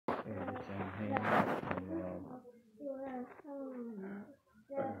Japan, and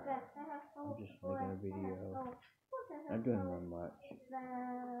I'm just making a video. Not doing that much.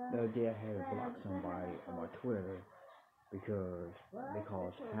 The other day I had to block somebody on my Twitter because they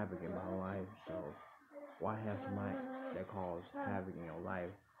caused havoc in my life. So why have somebody that caused havoc in your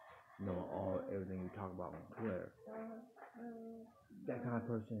life knowing everything you talk about on Twitter? That kind of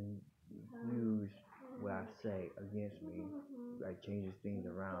person use what I say against me, like changes things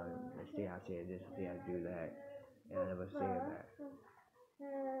around and say I said this, say I do that, and I never said that.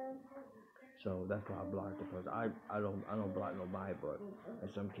 So that's why I blocked the person. I don't block nobody, but in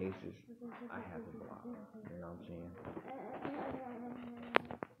some cases I have to block. You know what I'm saying?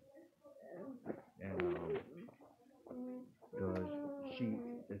 And because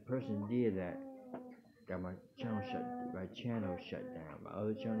the person did that, got my channel shut down. My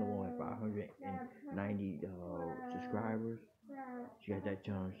other channel only 590 subscribers. She got that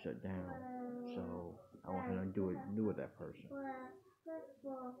channel shut down. So I want her to do with that person.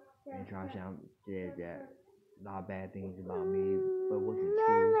 And try to say I said that a lot of bad things about me, but it wasn't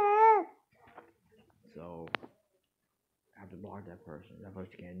true. So I have to block that person. That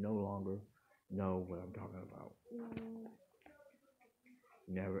person can no longer know what I'm talking about.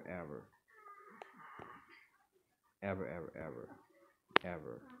 Never ever. Ever.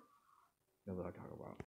 Never what I talk about.